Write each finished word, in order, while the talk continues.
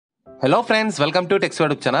Hello friends, welcome to tax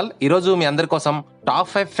YouTube channel. ఈరోజు మీ అందరి కోసం టాప్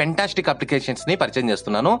 5 ఫెంటాస్టిక్ అప్లికేషన్స్ ని పరిచయం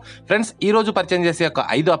చేస్తున్నాను. ఫ్రెండ్స్, ఈ రోజు పరిచయం చేసే ఒక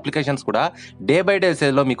 5 అప్లికేషన్స్ కూడా డే బై డే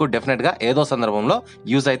లో మీకు డెఫినెట్ గా ఏదో సందర్భంలో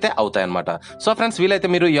యూజ్ అయితే అవుతాయి అనమాట. సో ఫ్రెండ్స్, వీలైతే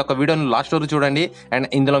మీరు ఈ యొక్క వీడియోని లాస్ట్ వరకు చూడండి. అండ్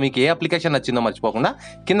ఇందులో మీకు ఏ అప్లికేషన్ నచ్చిందో మర్చిపోకుండా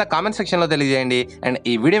కింద కామెంట్ సెక్షన్ లో తెలియజేయండి. అండ్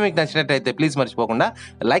ఈ వీడియో మీకు నచ్చినట్లయితే ప్లీజ్ మర్చిపోకుండా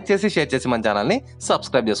లైక్ చేసి షేర్ చేసి మన ఛానల్ ని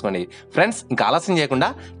సబ్స్క్రైబ్ చేసుకోండి. ఫ్రెండ్స్, ఇంకా ఆలస్యం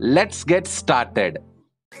చేయకుండా let's get started.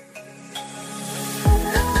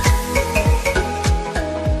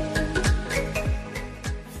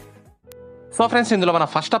 So friends, ఇందులో మన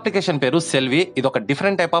ఫస్ట్ అప్లికేషన్ పేరు సెల్వి. ఇది ఒక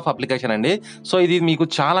డిఫరెంట్ టైప్ ఆఫ్ అప్లికేషన్ అండి. సో ఇది మీకు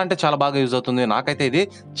చాలా అంటే చాలా బాగా యూజ్ అవుతుంది. నాకైతే ఇది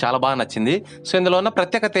చాలా బాగా నచ్చింది. సో ఇందులో ఉన్న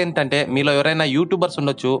ప్రత్యేకత ఏంటంటే, మీలో ఎవరైనా యూట్యూబర్స్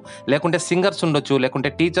ఉండొచ్చు, లేకుంటే సింగర్స్ ఉండొచ్చు,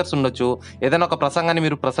 లేకుంటే టీచర్స్ ఉండొచ్చు, ఏదైనా ఒక ప్రసంగాన్ని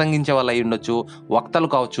మీరు ప్రసంగించే వాళ్ళు అయి ఉండొచ్చు, వక్తలు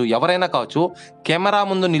కావచ్చు, ఎవరైనా కావచ్చు, కెమెరా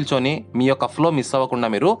ముందు నిల్చొని మీ యొక్క ఫ్లో మిస్ అవ్వకుండా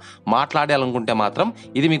మీరు మాట్లాడాలనుకుంటే మాత్రం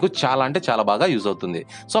ఇది మీకు చాలా అంటే చాలా బాగా యూజ్ అవుతుంది.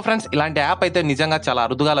 సో ఫ్రెండ్స్, ఇలాంటి యాప్ అయితే నిజంగా చాలా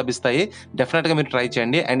అరుదుగా లభిస్తాయి. డెఫినెట్గా మీరు ట్రై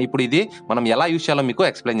చేయండి. అండ్ ఇప్పుడు ఇది మనం ఎలా యూజ్ చేయాలో మీకు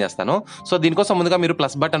ఎక్స్ప్లెయిన్ చేస్తాను. సో దీనికోసం ముందుగా మీరు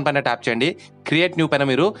ప్లస్ బటన్ పైన ట్యాప్ చేయండి. క్రియేట్ న్యూ పైన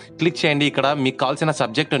మీరు క్లిక్ చేయండి. ఇక్కడ మీకు కావాల్సిన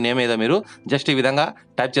సబ్జెక్ట్ నేమ్ ఏదో మీరు జస్ట్ ఈ విధంగా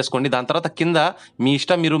టైప్ చేసుకోండి. దాని తర్వాత కింద మీ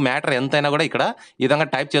ఇష్టం, మీరు మ్యాటర్ ఎంతైనా కూడా ఇక్కడ ఈ విధంగా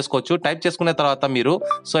టైప్ చేసుకోవచ్చు. టైప్ చేసుకున్న తర్వాత మీరు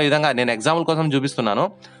సో ఈ విధంగా నేను ఎగ్జాంపుల్ కోసం చూపిస్తున్నాను.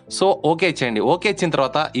 సో ఓకే ఇచ్చేయండి. ఓకే ఇచ్చిన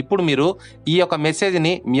తర్వాత ఇప్పుడు మీరు ఈ యొక్క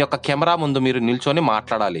మెసేజ్ని మీ యొక్క కెమెరా ముందు మీరు నిల్చొని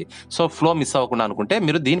మాట్లాడాలి. సో ఫ్లో మిస్ అవ్వకుండా అనుకుంటే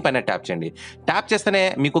మీరు దీనిపైన ట్యాప్ చేయండి. ట్యాప్ చేస్తేనే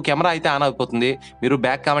మీకు కెమెరా అయితే ఆన్ అయిపోతుంది. మీరు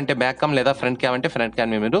బ్యాక్ క్యామ్ అంటే బ్యాక్ క్యామ్, లేదా ఫ్రంట్ క్యామ్ అంటే ఫ్రంట్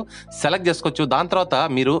క్యామ్ మీరు సెలెక్ట్ చేసుకోవచ్చు. దాని తర్వాత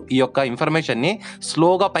మీరు ఈ యొక్క ఇన్ఫర్మేషన్ని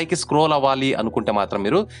స్లోగా పైకి స్క్రోల్ అవ్వాలి అనుకుంటే మాత్రం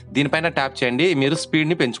మీరు దీనిపైన ట్యాప్ చేయండి. మీరు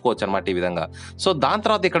స్పీడ్ని పెంచుకోవచ్చు అనమాట ఈ విధంగా. సో దాని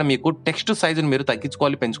తర్వాత ఇక్కడ మీకు టెక్స్ట్ సైజుని మీరు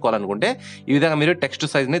తగ్గించుకోవాలి, పెంచుకోవాలనుకుంటే ఈ విధంగా మీరు టెక్స్ట్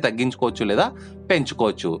సైజ్ని తగ్గించుకోవచ్చు లేదా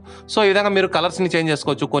పెంచుకోవచ్చు. సో ఈ విధంగా మీరు కలర్స్ని చేంజ్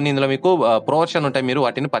చేసుకోవచ్చు. కొన్ని ఇందులో మీకు ప్రొవర్షన్ ఉంటాయి, మీరు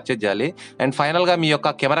వాటిని పర్చేజ్ చేయాలి. అండ్ ఫైనల్గా మీ యొక్క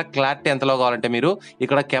కెమెరా క్లారిటీ ఎంతలో కావాలంటే మీరు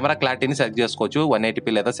ఇక్కడ కెమెరా క్లారిటీని సెట్ చేసుకోవచ్చు, 180p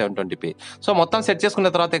లేదా 720p. సో మొత్తం సెట్ చేసుకున్న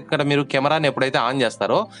తర్వాత ఇక్కడ మీరు కెమెరాని ఎప్పుడైతే ఆన్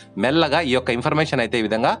చేస్తారో మెల్లగా ఈ యొక్క ఇన్ఫర్మేషన్ అయితే ఈ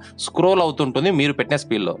విధంగా స్క్రోల్ అవుతుంటుంది మీరు పెట్టిన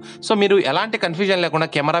స్పీడ్లో. సో మీరు ఎలాంటి కన్ఫ్యూజన్ లేకుండా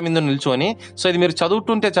కెమెరా మీద నిల్చొని సో ఇది మీరు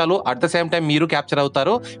చదువుతుంటే చాలు, అట్ ద సేమ్ టైం మీరు క్యాప్చర్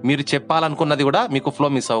అవుతారు. మీరు చెప్పాలనుకున్నది కూడా మీకు ఫ్లో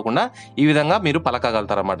మిస్ అవ్వకుండా ఈ విధంగా మీరు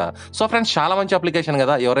పలకగలుగుతారు అనమాట. సో ఫ్రెండ్స్, చాలా మంచి అప్లికేషన్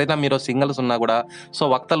కదా. ఎవరైనా మీరు సింగర్స్ ఉన్నా కూడా, సో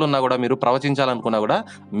వక్తలు ఉన్నా కూడా, మీరు ప్రవచించాలనుకున్నా కూడా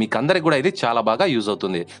మీకు అందరికి కూడా ఇది చాలా బాగా యూజ్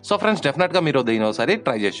అవుతుంది. సో ఫ్రెండ్స్, డెఫినెట్ గా మీరు దీని ఒకసారి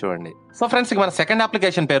ట్రై చేసి చూడండి. సో ఫ్రెండ్స్, మన సెకండ్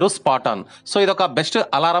అప్లికేషన్ పేరు స్పాట్ ఆన్. సో ఇది ఒక బెస్ట్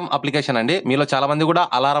అలారం అప్లికేషన్ అండి. మీలో చాలా మంది కూడా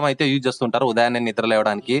అలారం అయితే యూజ్ చేస్తుంటారు ఉదయాన్నే నిద్ర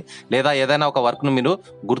లేవడానికి, లేదా ఏదైనా ఒక వర్క్ ను మీరు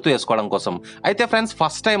గుర్తు చేసుకోవడం కోసం. అయితే ఫ్రెండ్స్,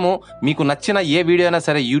 ఫస్ట్ టైం మీకు నచ్చిన ఏ వీడియో అయినా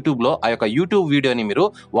సరే యూట్యూబ్ లో ఆ యొక్క యూట్యూబ్ వీడియోని మీరు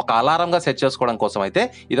ఒక అలారం గా సెట్ చేసుకోవడం కోసం అయితే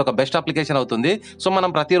ఇది ఒక బెస్ట్ అప్లికేషన్ అవుతుంది. సో మనం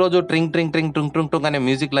ప్రతిరోజు ట్రింగ్ ట్రింగ్ ట్రింగ్ ట్రింగ్ ట్రింగ్ ట్రింగ్ అనే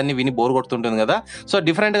మ్యూజిక్లన్నీ విని బోర్ కొడుతుంటుంది కదా. సో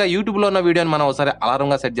డిఫరెంట్ గా యూట్యూబ్ లో ఉన్న వీడియోని మనం ఒకసారి అలారం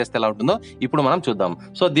గా సెట్ చేస్తే ఎలా ఉంటుందో ఇప్పుడు మనం చూద్దాం.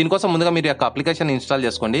 సో దీనికోసం ముందుగా మీరు యొక్క అప్లికేషన్ ఇన్స్టాల్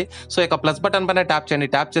చేసుకోండి. సో ఇక ప్లస్ బటన్ పైన ట్యాప్ చేయండి.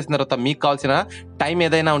 ట్యాప్ చేసిన తర్వాత మీకు కావాల్సిన టైం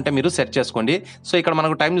ఏదైనా ఉంటే మీరు సెట్ చేసుకోండి. సో ఇక్కడ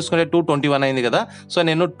మనకు టైం చూసుకుంటే 2:21 అయింది కదా. సో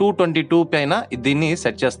నేను 2:22 పైన దీన్ని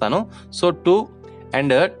సెట్ చేస్తాను. సో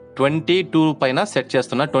 2:22 పైన సెట్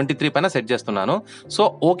చేస్తున్నా, 23 పైన సెట్ చేస్తున్నాను. సో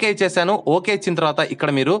ఓకే చేశాను. ఓకే ఇచ్చిన తర్వాత ఇక్కడ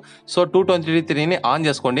మీరు సో 2:23ని ఆన్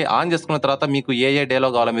చేసుకోండి. ఆన్ చేసుకున్న తర్వాత మీకు ఏ డేలో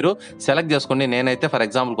కావాలో మీరు సెలెక్ట్ చేసుకోండి. నేనైతే ఫర్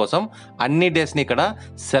ఎగ్జాంపుల్ కోసం అన్ని డేస్ని ఇక్కడ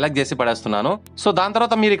సెలెక్ట్ చేసి పడేస్తున్నాను. సో దాని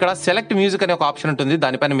తర్వాత మీరు ఇక్కడ సెలెక్ట్ మ్యూజిక్ అనే ఒక ఆప్షన్ ఉంటుంది,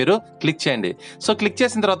 దానిపైన మీరు క్లిక్ చేయండి. సో క్లిక్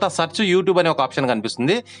చేసిన తర్వాత సెర్చ్ యూట్యూబ్ అనే ఒక ఆప్షన్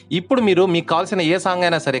కనిపిస్తుంది. ఇప్పుడు మీరు మీకు కావాల్సిన ఏ సాంగ్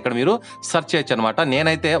అయినా సరే ఇక్కడ మీరు సెర్చ్ చేయొచ్చు అనమాట.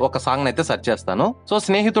 నేనైతే ఒక సాంగ్ అయితే సెర్చ్ చేస్తాను. సో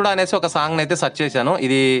స్నేహితుడు అనేసి ఒక సాంగ్ అయితే సెర్చ్ చేశాను.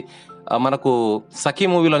 ఇది మనకు సఖీ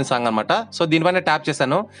మూవీలోని సాంగ్ అనమాట. సో దీనిపైన ట్యాప్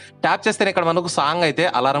చేశాను. ట్యాప్ చేస్తే ఇక్కడ మనకు సాంగ్ అయితే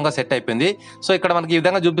అలారం గా సెట్ అయిపోయింది. సో ఇక్కడ మనకి ఈ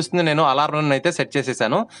విధంగా చూపిస్తుంది. నేను అలారం అయితే సెట్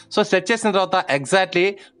చేసేసాను. సో సెట్ చేసిన తర్వాత ఎగ్జాక్ట్లీ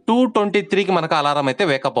 2:23కి మనకు అలారం అయితే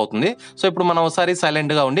వేకప్ అవుతుంది. సో ఇప్పుడు మనం ఒకసారి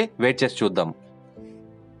సైలెంట్ గా ఉండి వెయిట్ చేసి చూద్దాం.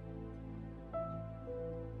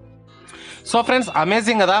 సో ఫ్రెండ్స్,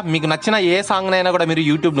 అమేజింగ్ కదా. మీకు నచ్చిన ఏ సాంగ్ అయినా కూడా మీరు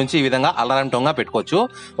యూట్యూబ్ నుంచి ఈ విధంగా అలారం టోన్ గా పెట్టుకోవచ్చు.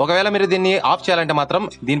 ఒకవేళ మీరు దీన్ని ఆఫ్ చేయాలంటే మాత్రం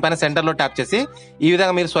దీనిపైన సెంటర్ లో ట్యాప్ చేసి ఈ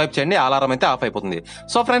విధంగా మీరు స్వైప్ చేయండి, అలారం అయితే ఆఫ్ అయిపోతుంది.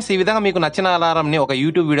 సో ఫ్రెండ్స్, ఈ విధంగా మీకు నచ్చిన అలారం ని ఒక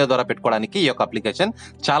యూట్యూబ్ వీడియో ద్వారా పెట్టుకోవడానికి ఈ యొక్క అప్లికేషన్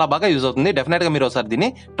చాలా బాగా యూజ్ అవుతుంది. డెఫినెట్ గా మీరు ఒకసారి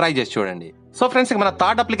దీన్ని ట్రై చేసి చూడండి. సో ఫ్రెండ్స్, మన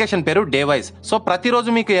థర్డ్ అప్లికేషన్ పేరు డేవైస్. సో ప్రతిరోజు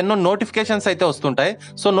మీకు ఎన్నో నోటిఫికేషన్స్ అయితే వస్తుంటాయి.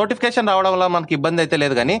 సో నోటిఫికేషన్ రావడం వల్ల మనకి ఇబ్బంది అయితే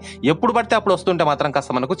లేదు, కానీ ఎప్పుడు పడితే అప్పుడు వస్తుంటే మాత్రం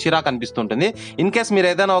కాస్త మనకు చిరాకు అనిపిస్తుంటుంది. ఇన్ కేస్ మీరు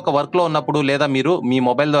ఏదైనా ఒక వర్క్ లో ఉన్నప్పుడు, లేదా మీరు మీ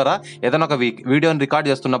మొబైల్ ద్వారా ఏదైనా ఒక వీడియోని రికార్డ్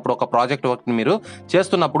చేస్తున్నప్పుడు, ఒక ప్రాజెక్ట్ వర్క్ ని మీరు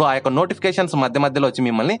చేస్తున్నప్పుడు ఆ యొక్క నోటిఫికేషన్స్ మధ్య మధ్యలో వచ్చి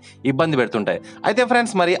మిమ్మల్ని ఇబ్బంది పెడుతుంటాయి. అయితే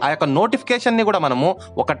ఫ్రెండ్స్, మరి ఆ యొక్క నోటిఫికేషన్ ని కూడా మనము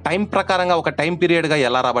ఒక టైం ప్రకారంగా, ఒక టైం పీరియడ్ గా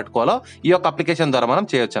ఎలా రాబట్టుకోవాలో ఈ యొక్క అప్లికేషన్ ద్వారా మనం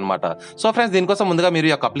చేయొచ్చు అనమాట. సో ఫ్రెండ్స్, దీనికోసం ముందుగా మీరు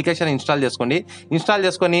ఈ యొక్క అప్లికేషన్ ఇన్స్టాల్ చేసుకోండి. ఇన్స్టాల్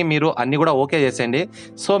చేసుకొని మీరు అన్ని కూడా ఓకే చేసేయండి.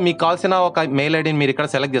 సో మీకు కావాల్సిన ఒక మెయిల్ ఐడిని మీరు ఇక్కడ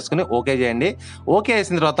సెలెక్ట్ చేసుకుని ఓకే చేయండి. ఓకే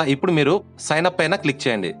చేసిన తర్వాత ఇప్పుడు మీరు సైన్ అప్ పైన క్లిక్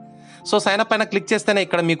చేయండి. సో సైన్ అప్ పైన క్లిక్ చేస్తేనే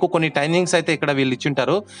ఇక్కడ మీకు కొన్ని టైమింగ్స్ అయితే ఇక్కడ వీళ్ళు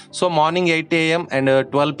ఇచ్చింటారు. So morning 8 AM and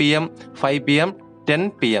 12 PM, 5 PM, 10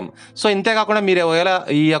 PM. So ఇంతే కాకుండా మీరు ఒకవేళ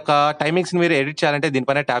ఈ యొక్క టైమింగ్స్ మీరు ఎడిట్ చేయాలంటే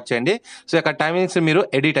దీనిపైన ట్యాప్ చేయండి. సో యొక్క టైమింగ్స్ మీరు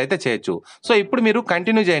ఎడిట్ అయితే చేయొచ్చు. సో ఇప్పుడు మీరు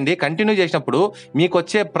కంటిన్యూ చేయండి. కంటిన్యూ చేసినప్పుడు మీకు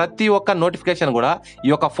వచ్చే ప్రతి ఒక్క నోటిఫికేషన్ కూడా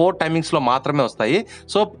ఈ యొక్క 4 టైమింగ్స్లో మాత్రమే వస్తాయి.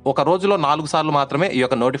 సో ఒక రోజులో 4 సార్లు మాత్రమే ఈ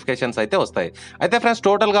యొక్క నోటిఫికేషన్స్ అయితే వస్తాయి. అయితే ఫ్రెండ్స్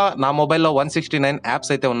టోటల్గా నా మొబైల్లో 169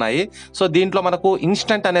 యాప్స్ అయితే ఉన్నాయి. సో దీంట్లో మనకు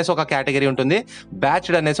ఇన్స్టెంట్ అనేసి ఒక కేటగిరీ ఉంటుంది,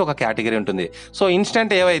 బ్యాచ్డ్ అనేసి ఒక కేటగిరీ ఉంటుంది. సో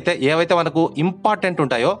ఇన్స్టెంట్ ఏవైతే మనకు ఇంపార్టెంట్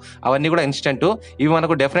ఉంటాయో అవన్నీ కూడా ఇన్స్టెంట్, ఇవి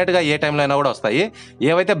మనకు డెఫినెట్గా ఏ టైంలో అయినా కూడా వస్తాయి.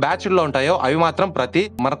 ఏవైతే బ్యాచ్లో ఉంటాయో అవి మాత్రం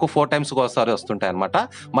మనకు 4 టైమ్స్ ఒకసారి వస్తుంటాయి అనమాట,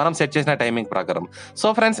 మనం సెట్ చేసిన టైమింగ్ ప్రకారం. సో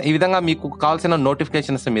ఫ్రెండ్స్ ఈ విధంగా మీకు కావాల్సిన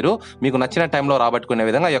నోటిఫికేషన్స్ మీకు నచ్చిన టైంలో రాబట్టుకునే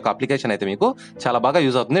విధంగా ఈ యొక్క అప్లికేషన్ అయితే మీకు చాలా బాగా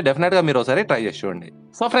యూజ్ అవుతుంది. డెఫినెట్గా మీరు ఒకసారి ట్రై చేసి చూడండి.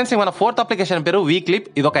 సో ఫ్రెండ్స్ మన 4th అప్లికేషన్ పేరు vclips.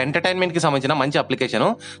 ఇది ఒక ఎంటర్టైన్మెంట్ కి సంబంధించిన మంచి అప్లికేషన్.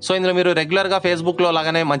 సో ఇందులో మీరు రెగ్యులర్ గా ఫేస్బుక్ లో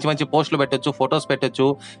లాగానే మంచి పోస్టులు పెట్టొచ్చు, ఫొటోస్ పెట్టొచ్చు,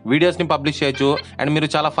 వీడియోస్ ని పబ్లిష్ చేయొచ్చు. అండ్ మీరు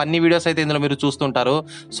చాలా ఫన్నీ వీడియోస్ అయితే ఇందులో మీరు చూస్తుంటారు.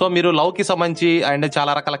 సో మీరు లవ్ కి సంబంధించి అండ్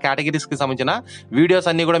చాలా రకాల కేటగిరీస్ కి సంబంధించిన వీడియోస్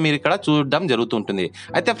అన్ని కూడా మీరు ఇక్కడ చూడడం జరుగుతుంటుంది.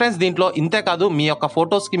 అయితే ఫ్రెండ్స్ దీంట్లో ఇంతే కాదు, మీ యొక్క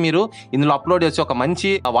ఫొటోస్ కి మీరు ఇందులో అప్లోడ్ చేసి ఒక మంచి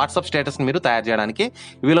వాట్సాప్ స్టేటస్ ని మీరు తయారు చేయడానికి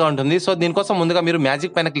వీలుగా ఉంటుంది. సో దీనికోసం ముందుగా మీరు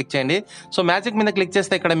మ్యాజిక్ పైన క్లిక్ చేయండి. సో మ్యాజిక్ మీద క్లిక్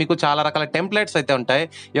చేస్తే ఇక్కడ మీకు చాలా రకాల టెంప్లెట్స్ అయితే ఉంటాయి.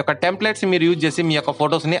 ఈ యొక్క టెంప్లెట్స్ మీరు యూజ్ చేసి మీ యొక్క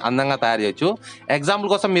ఫొటోస్ ని అందంగా తయారు చేయొచ్చు. ఎగ్జాంపుల్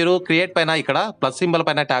కోసం మీరు క్రియేట్ పైన ఇక్కడ ప్లస్ సింబల్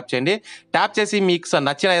పైన ట్యాప్ చేయండి. ట్యాప్ చేసి మీకు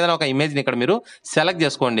నచ్చిన ఏదైనా ఒక ఇమేజ్ ని ఇక్కడ మీరు సెలెక్ట్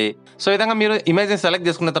చేసుకోండి. సో ఈ విధంగా మీరు ఇమేజ్ ని సెలెక్ట్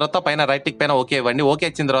చేసుకున్న తర్వాత పైన రైట్ టిక్ పైన ఓకే ఇవ్వండి. ఓకే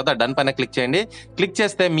ఇచ్చిన తర్వాత డన్ పైన క్లిక్ చేయండి. క్లిక్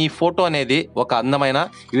చేస్తే మీ ఫోటో అనేది ఒక అందమైన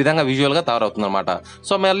ఈ విధంగా విజువల్ గా తయారవుతుంది అనమాట.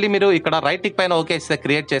 సో మళ్ళీ మీరు ఇక్కడ రైట్ టిక్ పైన ఓకే ఇస్తే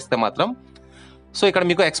క్రియేట్ చేస్తే మాత్రం సో ఇక్కడ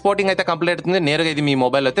మీకు ఎక్స్పోర్టింగ్ అయితే కంప్లీట్ అవుతుంది. నేరుగా ఇది మీ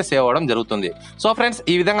మొబైల్ అయితే సేవ్ అవ్వడం జరుగుతుంది. సో ఫ్రెండ్స్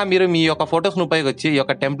ఈ విధంగా మీరు మీ యొక్క ఫొటోస్ను ఉపయోగించి ఈ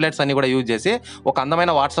యొక్క టెంప్లెట్స్ అన్ని కూడా యూజ్ చేసి ఒక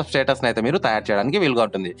అందమైన వాట్సాప్ స్టేటస్ని అయితే మీరు తయారు చేయడానికి వీలుగా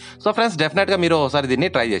ఉంటుంది. సో ఫ్రెండ్స్ డెఫినెట్గా మీరు ఒకసారి దీన్ని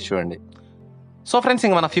ట్రై చేసి చూడండి. సో ఫ్రెండ్స్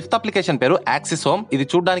మన 5th అప్లికేషన్ పేరు యాక్సిస్ హోమ్. ఇది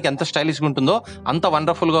చూడడానికి ఎంత స్టైలిష్గా ఉంటుందో అంత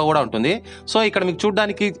వండర్ఫుల్గా కూడా ఉంటుంది. సో ఇక్కడ మీకు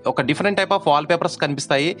చూడడానికి ఒక different type of wall papers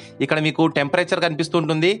కనిపిస్తాయి. ఇక్కడ మీకు టెంపరేచర్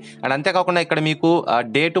కనిపిస్తుంటుంది. అండ్ అంతేకాకుండా ఇక్కడ మీకు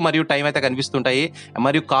డేట్ మరియు టైం అయితే కనిపిస్తుంటాయి.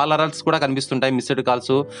 మరియు కాల్ అలర్ట్స్ కూడా కనిపిస్తుంటాయి, మిస్డ్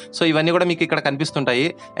కాల్స్. సో ఇవన్నీ కూడా మీకు ఇక్కడ కనిపిస్తుంటాయి.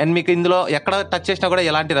 అండ్ మీకు ఇందులో ఎక్కడ టచ్ చేసినా కూడా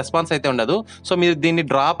ఎలాంటి రెస్పాన్స్ అయితే ఉండదు. సో మీరు దీన్ని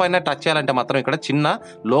డ్రా పైన టచ్ చేయాలంటే మాత్రం ఇక్కడ చిన్న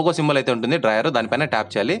లోగో సింబల్ అయితే ఉంటుంది, డ్రాయర్, దానిపైన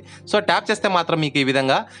ట్యాప్ చేయాలి. సో ట్యాప్ చేస్తే మాత్రం మీకు ఈ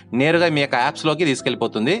విధంగా నేరుగా మీ యొక్క యాప్స్లో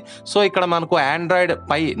తీసుకెళ్లిపోతుంది. సో ఇక్కడ మనకు ఆండ్రాయిడ్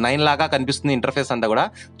పై 9 లాగా కనిపిస్తుంది. ఇంటర్ఫేస్ అంతా కూడా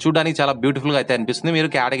చూడడానికి చాలా బ్యూటిఫుల్ గా అయితే అనిపిస్తుంది. మీరు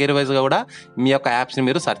కేటగిరీ వైజ్ గా కూడా మీ యొక్క యాప్స్ ని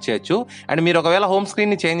మీరు సెర్చ్ చేయొచ్చు. అండ్ మీరు ఒకవేళ హోమ్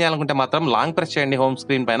స్క్రీన్ ని చేంజ్ చేయాలనుకుంటే మాత్రం లాంగ్ ప్రెస్ చేయండి హోమ్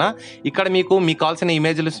స్క్రీన్ పైన. ఇక్కడ మీకు కావాల్సిన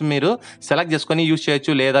ఇమేజ్లు మీరు సెలెక్ట్ చేసుకొని యూజ్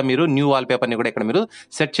చేయొచ్చు, లేదా మీరు న్యూ వాల్ పేపర్ ని కూడా ఇక్కడ మీరు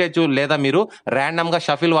సెట్ చేయొచ్చు, లేదా మీరు ర్యాండమ్ గా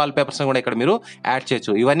షఫిల్ వాల్ పేపర్స్ ని కూడా ఇక్కడ మీరు యాడ్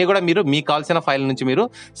చేయొచ్చు. ఇవన్నీ కూడా మీరు మీకు కావాల్సిన ఫైల్ నుంచి మీరు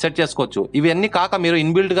సెట్ చేసుకోవచ్చు. ఇవన్నీ కాక మీరు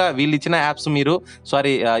ఇన్బిల్డ్ గా వీళ్ళు ఇచ్చిన యాప్స్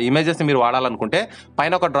ఇమేజెస్ ని మీరు వాడాలనుకుంటే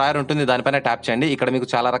పైన ఒక డ్రాయర్ ఉంటుంది, దానిపైన ట్యాప్ చేయండి. ఇక్కడ మీకు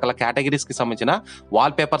చాలా రకాల కేటగిరీస్ కి సంబంధించిన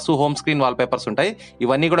wall papers, home screen wall papers ఉంటాయి.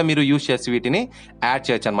 ఇవన్నీ కూడా మీరు యూజ్ చేసి వీటిని యాడ్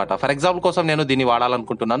చేయొచ్చు అనమాట. ఫర్ ఎగ్జాంపుల్ కోసం నేను దీన్ని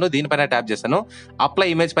వాడాలనుకుంటున్నాను. దీనిపైన ట్యాప్ చేశాను, అప్లై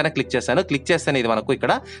ఇమేజ్ పైన క్లిక్ చేశాను. క్లిక్ చేస్తేనే ఇది మనకు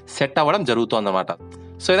ఇక్కడ సెట్ అవ్వడం జరుగుతుంది అనమాట.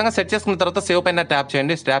 సో ఈ విధంగా సెట్ చేసుకున్న తర్వాత సేవ్ పైన ట్యాప్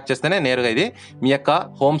చేయండి. ట్యాప్ చేస్తేనే నేరుగా ఇది మీ యొక్క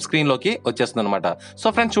హోమ్ స్క్రీన్ లోకి వచ్చేస్తుంది అనమాట. సో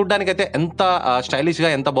ఫ్రెండ్స్ చూడడానికి అయితే ఎంత స్టైలిష్ గా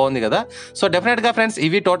ఎంత బాగుంది కదా. సో డెఫినెట్ గా ఫ్రెండ్స్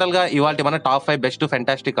ఇవి టోటల్ గా ఇవాళ మన టాప్ 5 బెస్ట్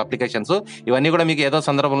ఫెంటాస్టిక్ అప్లికేషన్స్. ఇవన్నీ కూడా మీకు ఏదో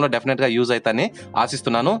సందర్భంలో డెఫినెట్ గా యూజ్ అవుతాయని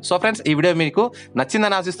ఆశిస్తున్నాను. సో ఫ్రెండ్స్ ఈ వీడియో మీకు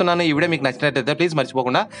నచ్చిందని ఆశిస్తున్నాను. ఈ వీడియో మీకు నచ్చినట్లయితే ప్లీజ్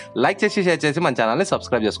మర్చిపోకుండా లైక్ చేసి షేర్ చేసి మన ఛానల్ని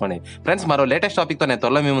సబ్స్క్రైబ్ చేసుకోండి. ఫ్రెండ్స్ మరో లేటెస్ట్ టాపిక్ తో నేను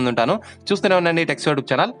త్వరలో మీ ముందు ఉంటాను. చూస్తూనే ఉండండి tax YouTube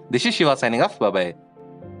channel. This is Shiva signing off. By by.